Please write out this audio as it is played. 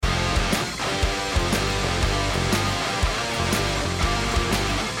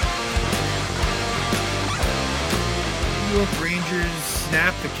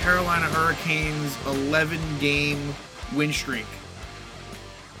snapped the Carolina Hurricanes' 11-game win streak.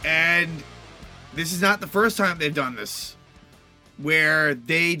 And this is not the first time they've done this, where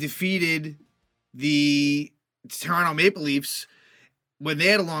they defeated the Toronto Maple Leafs when they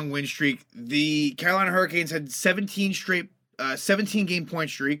had a long win streak. The Carolina Hurricanes had 17-game point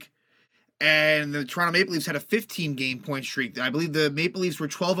streak, and the Toronto Maple Leafs had a 15-game point streak. I believe the Maple Leafs were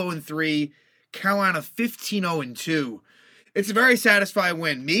 12-0-3, Carolina 15-0-2. It's a very satisfying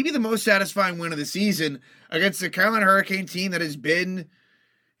win, maybe the most satisfying win of the season against the Carolina Hurricane team that has been,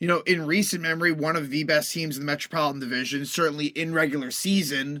 in recent memory, one of the best teams in the Metropolitan Division, certainly in regular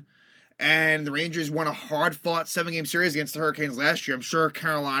season. And the Rangers won a hard-fought 7-game series against the Hurricanes last year. I'm sure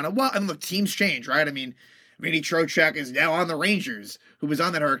Carolina, look, teams change, right? I mean, Vinny Trocheck is now on the Rangers, who was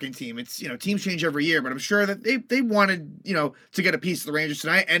on that Hurricane team. It's, teams change every year, but I'm sure that they wanted, to get a piece of the Rangers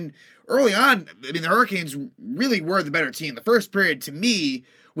tonight. And early on, the Hurricanes really were the better team. The first period, to me,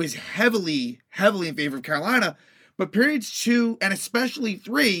 was heavily in favor of Carolina. But periods 2 and especially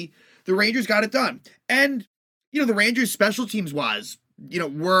 3, the Rangers got it done. And, the Rangers special teams-wise,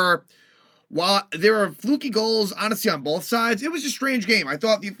 while there were fluky goals, honestly, on both sides, it was a strange game. I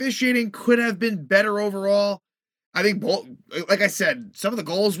thought the officiating could have been better overall. I think both, like I said, some of the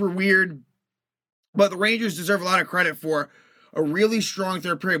goals were weird, but the Rangers deserve a lot of credit for a really strong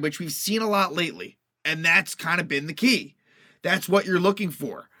third period, which we've seen a lot lately. And that's kind of been the key. That's what you're looking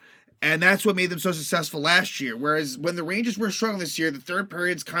for. And that's what made them so successful last year. Whereas when the Rangers were struggling this year, the third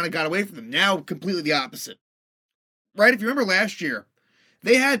periods kind of got away from them. Now, completely the opposite. Right? If you remember last year,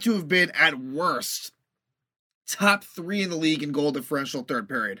 they had to have been, at worst, top 3 in the league in goal differential third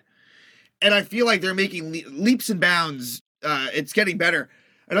period. And I feel like they're making leaps and bounds. It's getting better.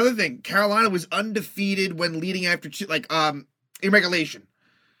 Another thing, Carolina was undefeated when leading after 2, in regulation.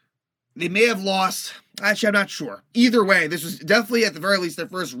 They may have lost. Actually, I'm not sure. Either way, this was definitely, at the very least, their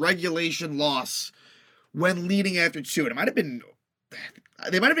first regulation loss when leading after 2. And they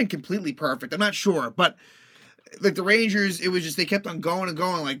might have been completely perfect. I'm not sure. But like the Rangers, it was just, they kept on going and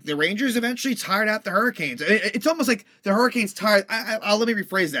going. Like the Rangers eventually tired out the Hurricanes. It's almost like the Hurricanes tired. Let me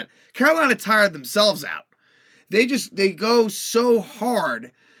rephrase that. Carolina tired themselves out. They go so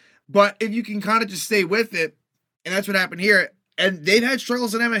hard, but if you can kind of just stay with it, and that's what happened here. And they've had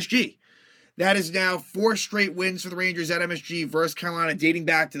struggles at MSG. That is now 4 straight wins for the Rangers at MSG versus Carolina, dating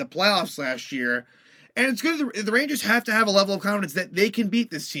back to the playoffs last year. And it's good. The Rangers have to have a level of confidence that they can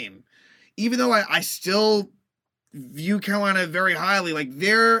beat this team, even though I still view Carolina very highly. Like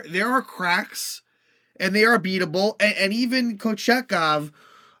there are cracks, and they are beatable. And even Kochetkov,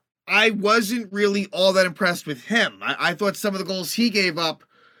 I wasn't really all that impressed with him. I thought some of the goals he gave up,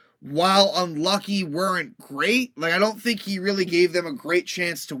 while unlucky, weren't great. Like I don't think he really gave them a great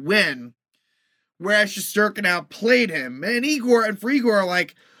chance to win. Whereas Shesterkin outplayed him, and for Igor,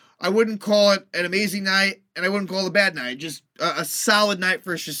 like I wouldn't call it an amazing night, and I wouldn't call it a bad night. Just a solid night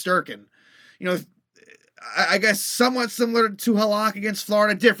for Shesterkin. I guess somewhat similar to Halak against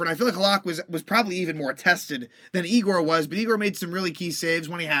Florida, different. I feel like Halak was probably even more tested than Igor was, but Igor made some really key saves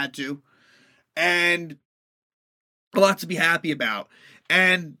when he had to, and a lot to be happy about.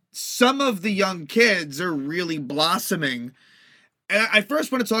 And some of the young kids are really blossoming. And I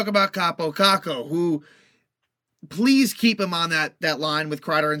first want to talk about Kaapo Kakko, who, please keep him on that line with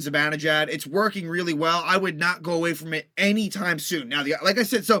Kreider and Zibanejad. It's working really well. I would not go away from it anytime soon. Now, like I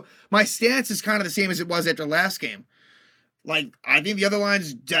said, so my stance is kind of the same as it was after last game. Like, I think the other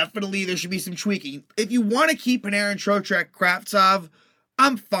lines, definitely there should be some tweaking. If you want to keep Panarin, Trocheck, Kravtsov,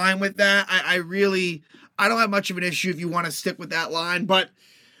 I'm fine with that. I don't have much of an issue if you want to stick with that line, but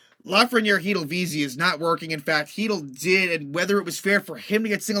Lafreniere, Chytil, Vesey is not working. In fact, Chytil did, and whether it was fair for him to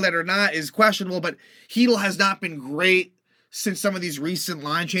get singled out or not is questionable, but Chytil has not been great since some of these recent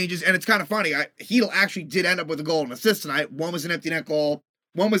line changes, and it's kind of funny. Chytil actually did end up with a goal and assist tonight. One was an empty net goal.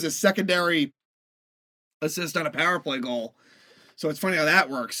 One was a secondary assist on a power play goal. So it's funny how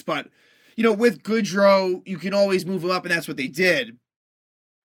that works. But, with Goodrow, you can always move him up, and that's what they did.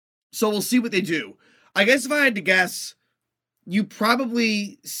 So we'll see what they do. I guess if I had to guess, you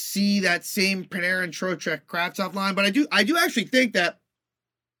probably see that same Panarin, Trocheck, Kravtsov line, but I do actually think that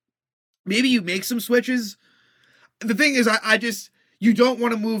maybe you make some switches. The thing is, you don't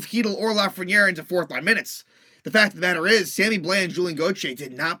want to move Chytil or Lafreniere into fourth line minutes. The fact of the matter is, Sammy Blais and Julien Gauthier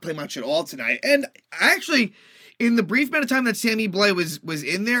did not play much at all tonight. And actually, in the brief amount of time that Sammy Blais was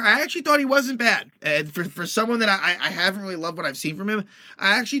in there, I actually thought he wasn't bad. And for someone that I haven't really loved what I've seen from him,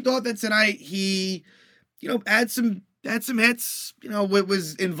 I actually thought that tonight he, had some hits, what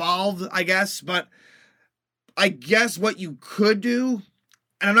was involved, I guess. But I guess what you could do,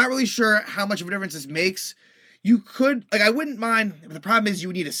 and I'm not really sure how much of a difference this makes, you could, like, I wouldn't mind, but the problem is you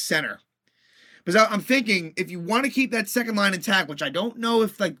would need a center. Because I'm thinking, if you want to keep that second line intact, which I don't know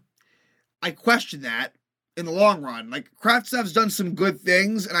if, like, I question that in the long run. Like, Kravtsov's done some good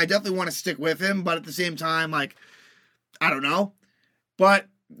things, and I definitely want to stick with him, but at the same time, like, I don't know. But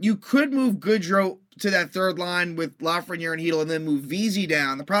you could move Goodrow to that third line with Lafreniere and Hedel and then move VZ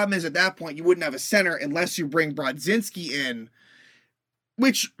down. The problem is, at that point, you wouldn't have a center unless you bring Brodzinski in,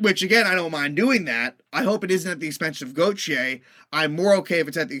 which again, I don't mind doing that. I hope it isn't at the expense of Gauthier. I'm more okay if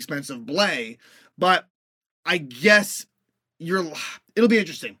it's at the expense of Blais, but I guess it'll be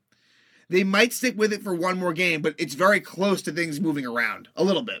interesting. They might stick with it for one more game, but it's very close to things moving around a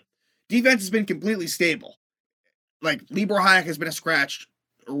little bit. Defense has been completely stable. Like, Libor Hajek has been scratched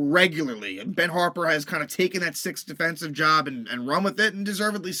regularly, and Ben Harpur has kind of taken that sixth defensive job and run with it, and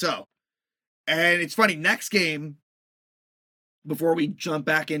deservedly so. And it's funny, next game, before we jump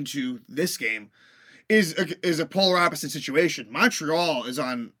back into this game, is a polar opposite situation. Montreal is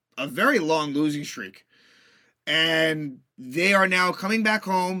on a very long losing streak, and they are now coming back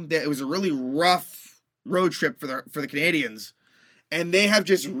home. It was a really rough road trip for the Canadiens, and they have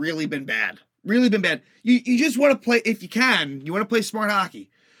just really been bad. Really been bad. You just want to play, if you can, you want to play smart hockey.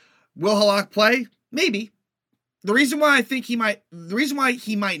 Will Halak play? Maybe. The reason why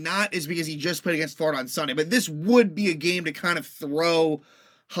he might not is because he just played against Florida on Sunday. But this would be a game to kind of throw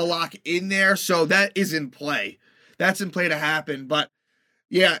Halak in there, so that is in play. That's in play to happen. But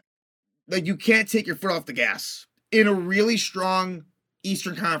yeah, like, you can't take your foot off the gas. In a really strong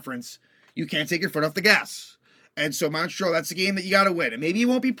Eastern Conference, you can't take your foot off the gas. And so Montreal, that's a game that you got to win. And maybe it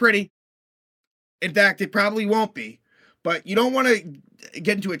won't be pretty. In fact, it probably won't be. But you don't want to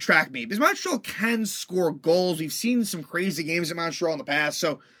get into a track meet, because Montreal can score goals. We've seen some crazy games in Montreal in the past.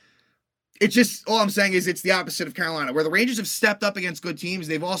 So it's just, all I'm saying is it's the opposite of Carolina, where the Rangers have stepped up against good teams.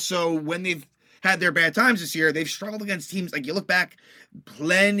 They've also, when they've had their bad times this year, they've struggled against teams. Like, you look back,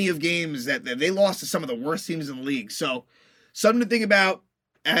 plenty of games that they lost to some of the worst teams in the league. So something to think about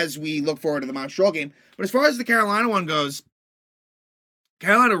as we look forward to the Montreal game. But as far as the Carolina one goes,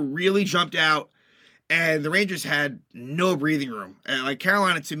 Carolina really jumped out, and the Rangers had no breathing room. And like,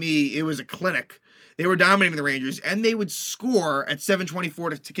 Carolina, to me, it was a clinic. They were dominating the Rangers, and they would score at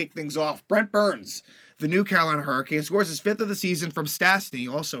 7:24 to kick things off. Brent Burns, the new Carolina Hurricane, scores his fifth of the season from Stastny,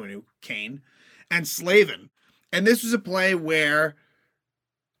 also a new Kane, and Slavin. And this was a play where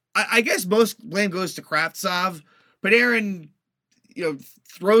I guess most blame goes to Kravtsov, but Aaron,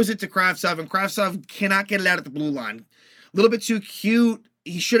 throws it to Kravtsov, and Kravtsov cannot get it out at the blue line. A little bit too cute.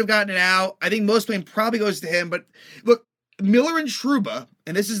 He should have gotten it out. I think most blame probably goes to him. But look, Miller and Trouba,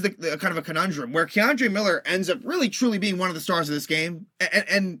 and this is the kind of a conundrum, where K'Andre Miller ends up really truly being one of the stars of this game,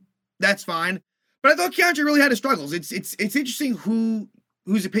 and that's fine. But I thought K'Andre really had his struggles. It's interesting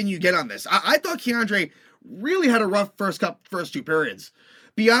whose opinion you get on this. I thought K'Andre really had a rough first two periods.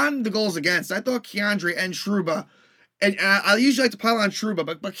 Beyond the goals against, I thought K'Andre and Trouba, and I usually like to pile on Trouba,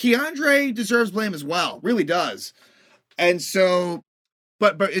 but K'Andre deserves blame as well, really does. And so,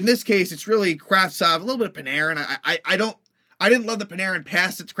 but in this case, it's really Kravtsov, a little bit of Panarin. I didn't love the Panarin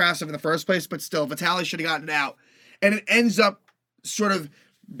pass it to Kravtsov in the first place, but still, Vitale should have gotten it out. And it ends up sort of,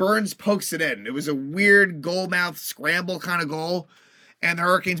 Burns pokes it in. It was a weird goal mouth scramble kind of goal, and the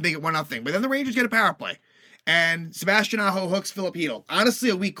Hurricanes make it 1-0. But then the Rangers get a power play, and Sebastian Aho hooks Philip Hedel. Honestly,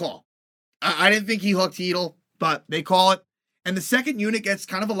 a weak call. I didn't think he hooked Hedel, but they call it. And the second unit gets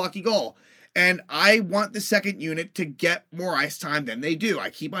kind of a lucky goal. And I want the second unit to get more ice time than they do. I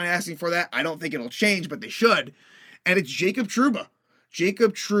keep on asking for that. I don't think it'll change, but they should. And it's Jacob Trouba.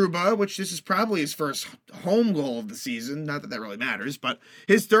 Jacob Trouba, which this is probably his first home goal of the season. Not that that really matters, but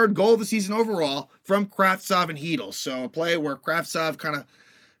his third goal of the season overall from Kravtsov and Hedel. So a play where Kravtsov kind of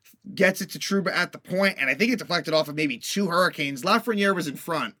gets it to Trouba at the point, and I think it deflected off of maybe two Hurricanes. Lafreniere was in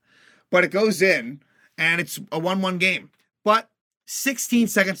front, but it goes in, and it's a 1-1 game. But 16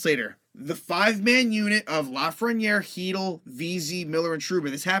 seconds later, the five-man unit of Lafreniere, Hedel, VZ, Miller, and Trouba.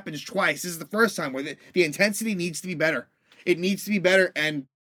 This happens twice. This is the first time where the intensity needs to be better. It needs to be better, and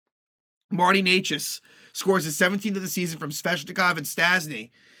Marty Necas scores his 17th of the season from Svechnikov and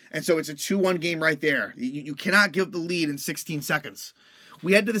Stastny, and so it's a 2-1 game right there. You cannot give the lead in 16 seconds.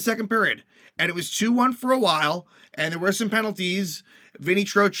 We head to the second period, and it was 2-1 for a while, and there were some penalties. Vinny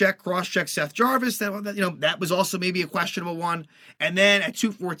Trocheck cross-checked Seth Jarvis. That was also maybe a questionable one. And then at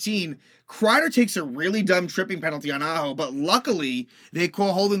 2:14, Kreider takes a really dumb tripping penalty on Aho, but luckily they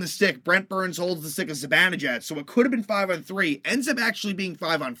call holding the stick. Brent Burns holds the stick of Zibanejad, so it could have been 5-on-3. Ends up actually being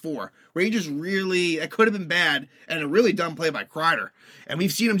 5-on-4. Rangers that could have been bad, and a really dumb play by Kreider. And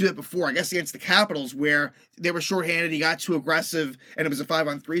we've seen him do it before, I guess against the Capitals, where they were shorthanded, he got too aggressive, and it was a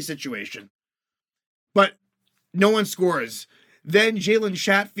 5-on-3 situation. But No one scores. Then Jalen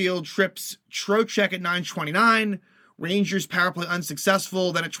Chatfield trips Trocheck at 9:29. Rangers power play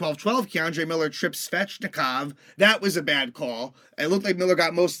unsuccessful. Then at 12:12, Keandre Miller trips Svechnikov. That was a bad call. It looked like Miller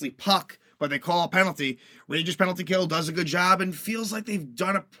got mostly puck, but they call a penalty. Rangers penalty kill does a good job and feels like they've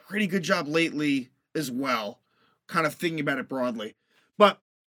done a pretty good job lately as well, kind of thinking about it broadly. But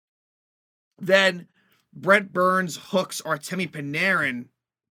then Brent Burns hooks Artemi Panarin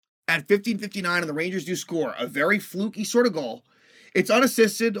at 15:59, and the Rangers do score a very fluky sort of goal. It's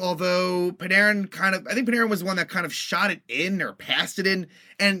unassisted, although I think Panarin was the one that kind of shot it in or passed it in,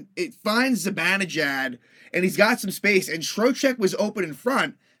 and it finds Zibanejad, and he's got some space, and Trocheck was open in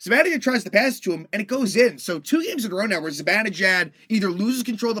front. Zibanejad tries to pass it to him, and it goes in. So 2 games in a row now where Zibanejad either loses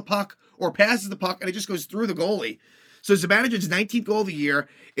control of the puck or passes the puck, and it just goes through the goalie. So Zibanejad's 19th goal of the year.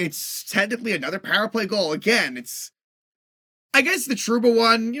 It's technically another power play goal. Again, I guess the Trouba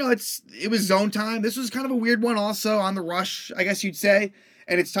one, it was zone time. This was kind of a weird one also on the rush, I guess you'd say.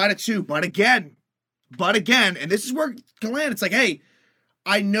 And it's tied at 2. But again, and this is where Gallant, it's like, hey,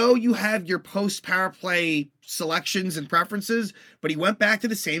 I know you have your post-power play selections and preferences, but he went back to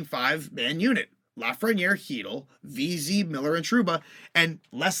the same 5-man unit. Lafreniere, Chytil, VZ, Miller, and Trouba. And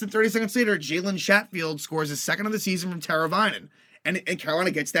less than 30 seconds later, Jalen Chatfield scores his second of the season from Teravainen. And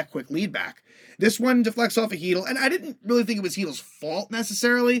Carolina gets that quick lead back. This one deflects off of Chytil, and I didn't really think it was Chytil's fault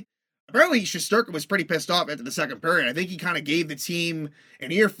necessarily. Apparently, Shesterkin was pretty pissed off after the second period. I think he kind of gave the team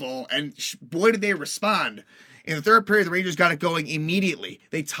an earful, and boy, did they respond. In the third period, the Rangers got it going immediately.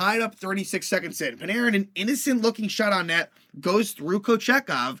 They tied up 36 seconds in. Panarin, an innocent-looking shot on net, goes through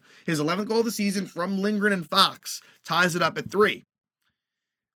Kochetkov, his 11th goal of the season from Lindgren and Fox, ties it up at 3.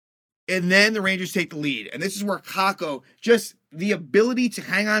 And then the Rangers take the lead. And this is where Kakko, just the ability to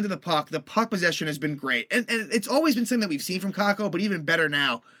hang on to the puck possession has been great. And it's always been something that we've seen from Kakko, but even better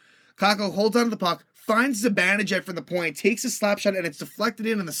now. Kakko holds on to the puck, finds Zibanejad from the point, takes a slap shot, and it's deflected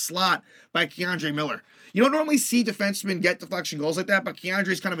in the slot by Keandre Miller. You don't normally see defensemen get deflection goals like that, but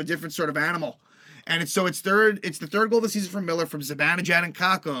Keandre's kind of a different sort of animal. And it's the third goal of the season from Miller from Zibanejad and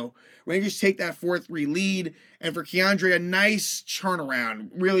Kakko. Rangers take that 4-3 lead, and for Keandre, a nice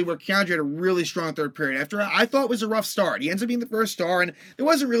turnaround, really, where Keandre had a really strong third period. After I thought it was a rough start. He ends up being the first star, and there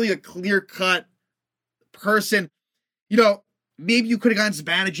wasn't really a clear-cut person. Maybe you could have gone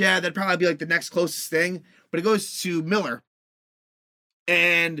Zibanejad, that'd probably be like the next closest thing, but it goes to Miller.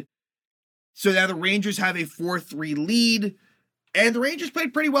 And so now the Rangers have a 4-3 lead, and the Rangers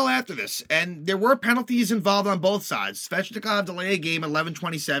played pretty well after this, and there were penalties involved on both sides. Svechnikov delay a game at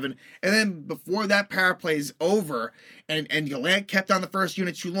 11:27, and then before that power play is over, and Gallant kept on the first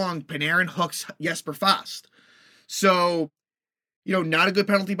unit too long, Panarin hooks Jesper Fast. So, not a good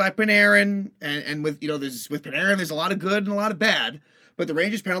penalty by Panarin, and with Panarin, there's a lot of good and a lot of bad, but the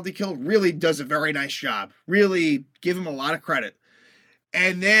Rangers penalty kill really does a very nice job. Really give him a lot of credit.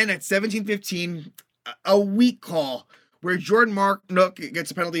 And then at 17:15, a weak call where Jordan Martinook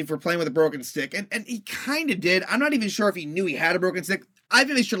gets a penalty for playing with a broken stick. And he kind of did. I'm not even sure if he knew he had a broken stick. I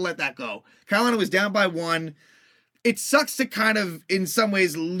think they should have let that go. Carolina was down by 1. It sucks to kind of, in some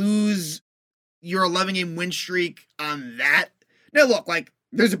ways, lose your 11-game win streak on that. Now, look,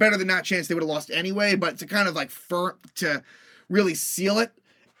 there's a better than not chance they would have lost anyway, but to kind of, to really seal it.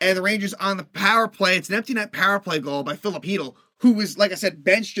 And the Rangers on the power play, it's an empty net power play goal by Filip Chytil, who was, like I said,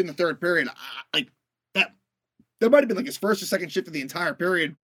 benched in the third period. That might have been his first or second shift of the entire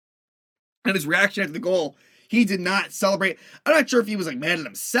period. And his reaction after the goal, he did not celebrate. I'm not sure if he was mad at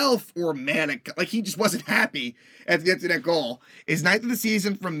himself or mad at, he just wasn't happy at the empty net goal. His 9th of the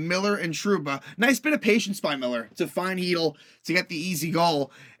season from Miller and Trouba. Nice bit of patience by Miller to find Chytil to get the easy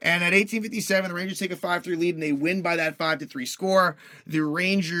goal. And at 18:57, the Rangers take a 5-3 lead and they win by that 5-3 score. The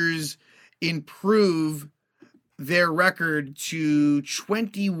Rangers improve their record to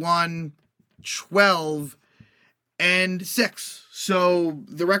 21-12-6. So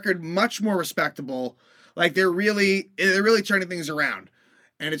the record much more respectable. They're really turning things around.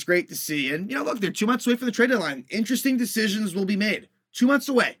 And it's great to see. And look, they're 2 months away from the trade deadline. Interesting decisions will be made. 2 months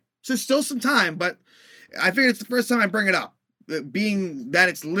away. So still some time, but I figured it's the first time I bring it up. Being that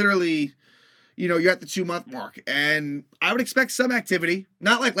it's literally, you're at the 2-month mark. And I would expect some activity.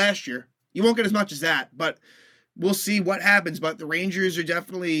 Not like last year. You won't get as much as that, but we'll see what happens. But the Rangers are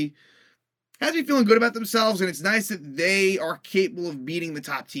definitely has me feeling good about themselves, and it's nice that they are capable of beating the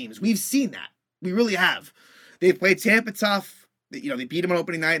top teams. We've seen that. We really have. They've played Tampa tough. They beat them on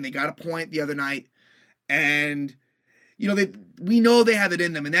opening night, and they got a point the other night. And, we know they have it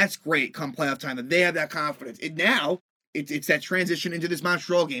in them, and that's great come playoff time, that they have that confidence. It's that transition into this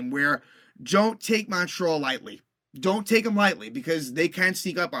Montreal game where don't take Montreal lightly. Don't take them lightly because they can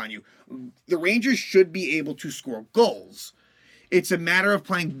sneak up on you. The Rangers should be able to score goals. It's a matter of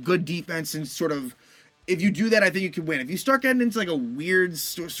playing good defense and sort of, if you do that, I think you can win. If you start getting into like a weird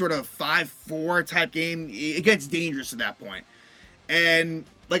sort of 5-4 type game, it gets dangerous at that point. And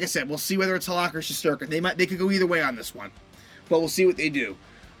like I said, we'll see whether it's Halak or Shesterkin. They could go either way on this one, but we'll see what they do.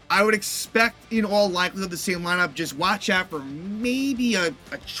 I would expect, in all likelihood, the same lineup. Just watch out for maybe a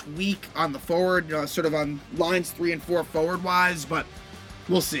tweak on the forward, sort of on lines 3 and 4 forward-wise, but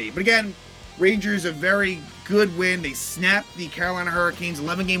we'll see. But again, Rangers, a very good win. They snapped the Carolina Hurricanes'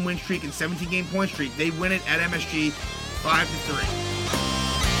 11-game win streak and 17-game point streak. They win it at MSG 5-3.